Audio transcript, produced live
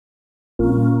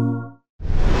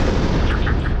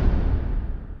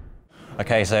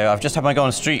Okay, so I've just had my go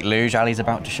on street luge. Ali's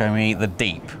about to show me the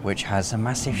deep, which has a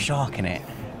massive shark in it,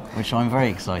 which I'm very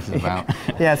excited about.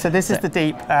 Yeah, so this is the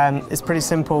deep. It's pretty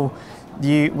simple.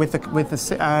 You with the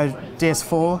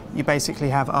DS4, you basically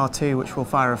have R2, which will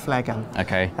fire a flare gun.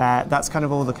 Okay. That's kind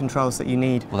of all the controls that you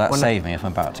need. Will that save me if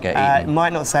I'm about to get It eaten?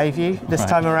 might not save you this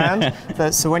time around.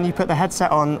 So when you put the headset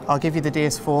on, I'll give you the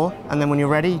DS4, and then when you're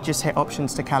ready, just hit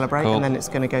options to calibrate, Cool. and then it's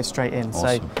going to go straight in.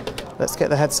 Awesome. So let's get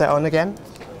the headset on again.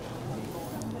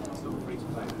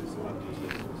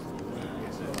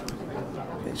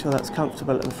 Make sure that's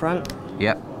comfortable at the front.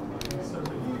 Yep.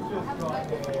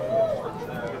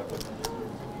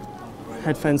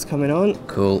 Headphones coming on.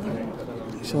 Cool.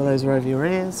 Make sure those are over your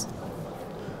ears.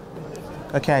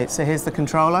 Okay, so here's the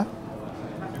controller.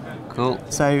 Cool.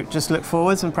 So just look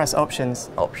forwards and press options.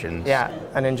 Options. Yeah,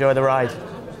 and enjoy the ride.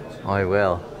 I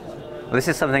will. Well, this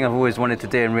is something I've always wanted to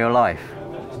do in real life.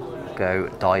 Go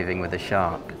diving with a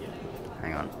shark.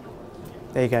 Hang on.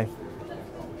 There you go.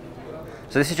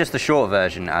 So this is just the short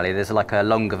version, Ali. There's like a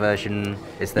longer version,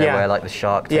 is there, Yeah. where like the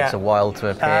shark takes a while to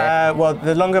appear? Well,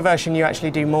 the longer version, you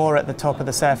actually do more at the top of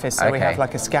the surface. So we Okay. have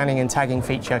like a scanning and tagging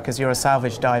feature because you're a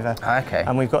salvage diver. Okay.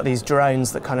 And we've got these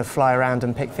drones that kind of fly around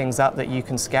and pick things up that you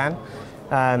can scan.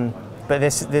 But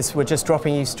this we're just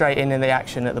dropping you straight in the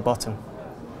action at the bottom.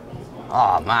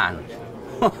 Oh man.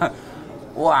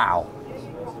 Wow.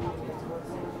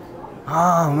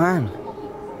 Oh man.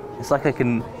 It's like I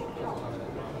can...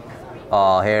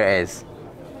 Oh, here it is.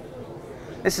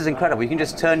 This is incredible. You can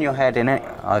just turn your head in it.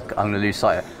 I'm going to lose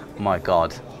sight of it. My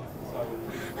God.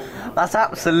 That's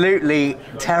absolutely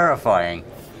terrifying.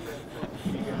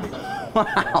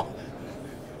 Wow.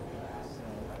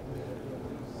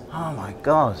 Oh my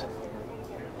God.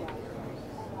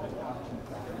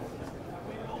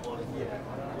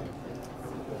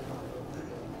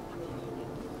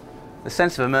 The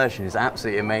sense of immersion is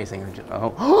absolutely amazing.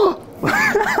 Oh.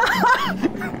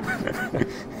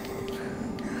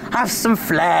 Have some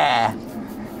flair.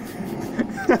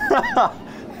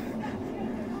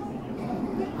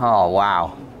 Oh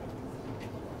wow.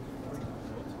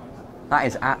 That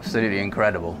is absolutely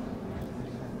incredible.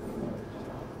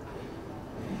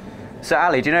 So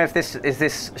Ali, do you know if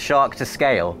this shark to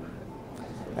scale?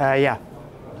 Yeah.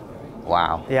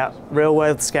 Wow. Yeah, real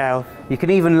world scale. You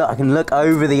can even look, I can look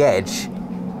over the edge. I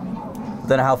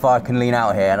don't know how far I can lean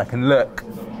out here, and I can look.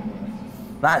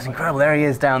 That's incredible, there he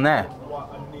is down there.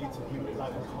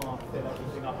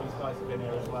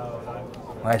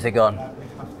 Where's he gone?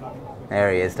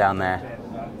 There he is down there.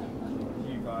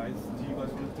 Do you guys want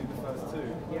to do the first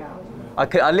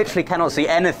two? I literally cannot see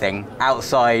anything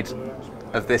outside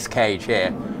of this cage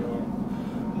here.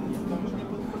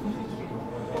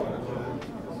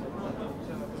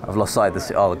 I've lost sight of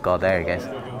the... Oh God, there he goes.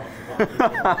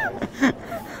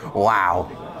 Wow.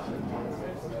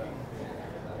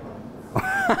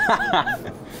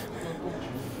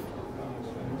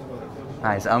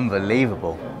 That is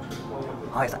unbelievable.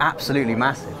 Oh, it's absolutely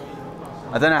massive.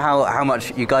 I don't know how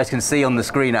much you guys can see on the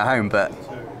screen at home, but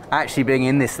actually being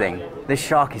in this thing, this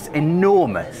shark is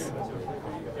enormous.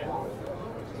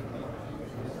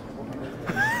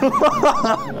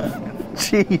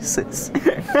 Jesus.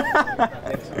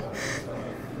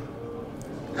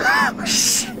 Oh,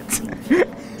 shit.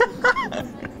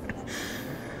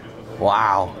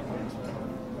 Wow.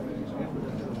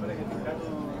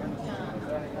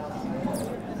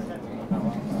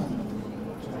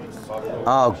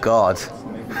 Oh God.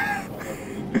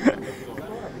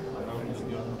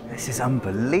 This is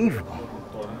unbelievable.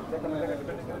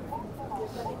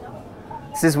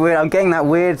 This is weird. I'm getting that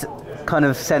weird kind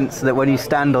of sense that when you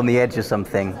stand on the edge of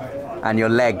something and your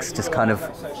legs just kind of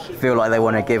feel like they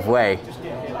want to give way.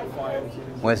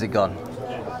 Where's it gone?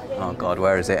 Oh God,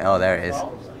 where is it? Oh, there it is.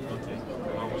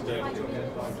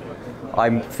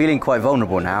 I'm feeling quite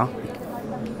vulnerable now.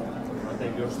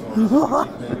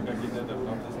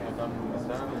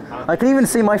 I can even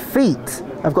see my feet.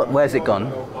 Where's it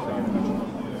gone?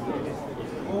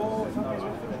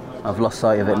 I've lost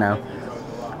sight of it now.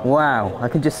 Wow, I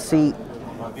can just see,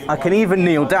 I can even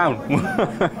kneel down.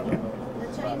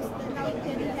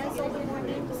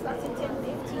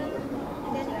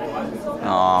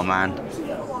 Oh man.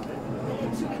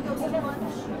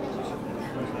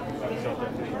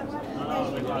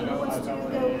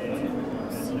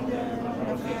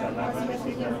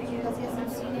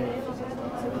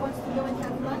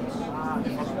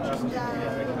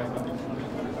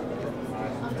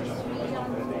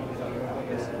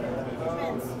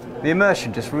 The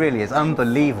immersion just really is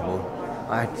unbelievable.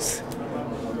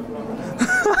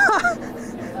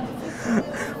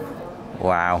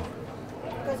 Wow.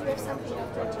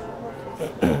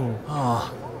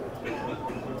 Oh.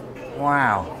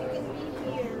 Wow.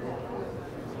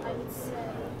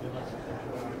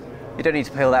 You don't need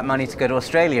to pay all that money to go to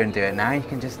Australia and do it now. You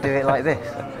can just do it like this.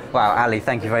 Wow, Ali,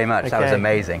 thank you very much. That was Okay.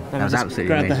 amazing. And That was just absolutely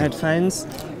grab amazing. the headphones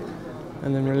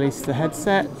and then release the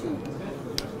headset.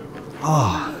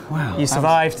 Oh, wow. You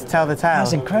survived to tell the tale. That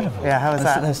was incredible. Yeah, how was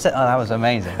that? That was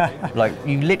amazing. Like,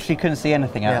 you literally couldn't see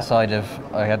anything Yeah. outside of,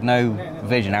 I had no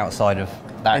vision outside of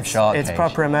that shark It's cage.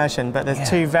 proper immersion, but there's Yeah.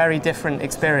 two very different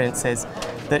experiences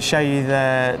that show you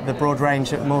the broad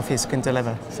range that Morpheus can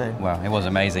deliver. So Well, it was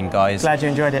amazing, guys. glad you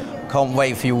enjoyed it. Can't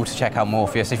wait for you all to check out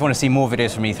Morpheus. If you want to see more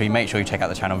videos from E3, make sure you check out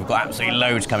the channel. We've got absolutely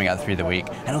loads coming out through the week.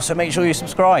 And also make sure you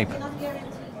subscribe.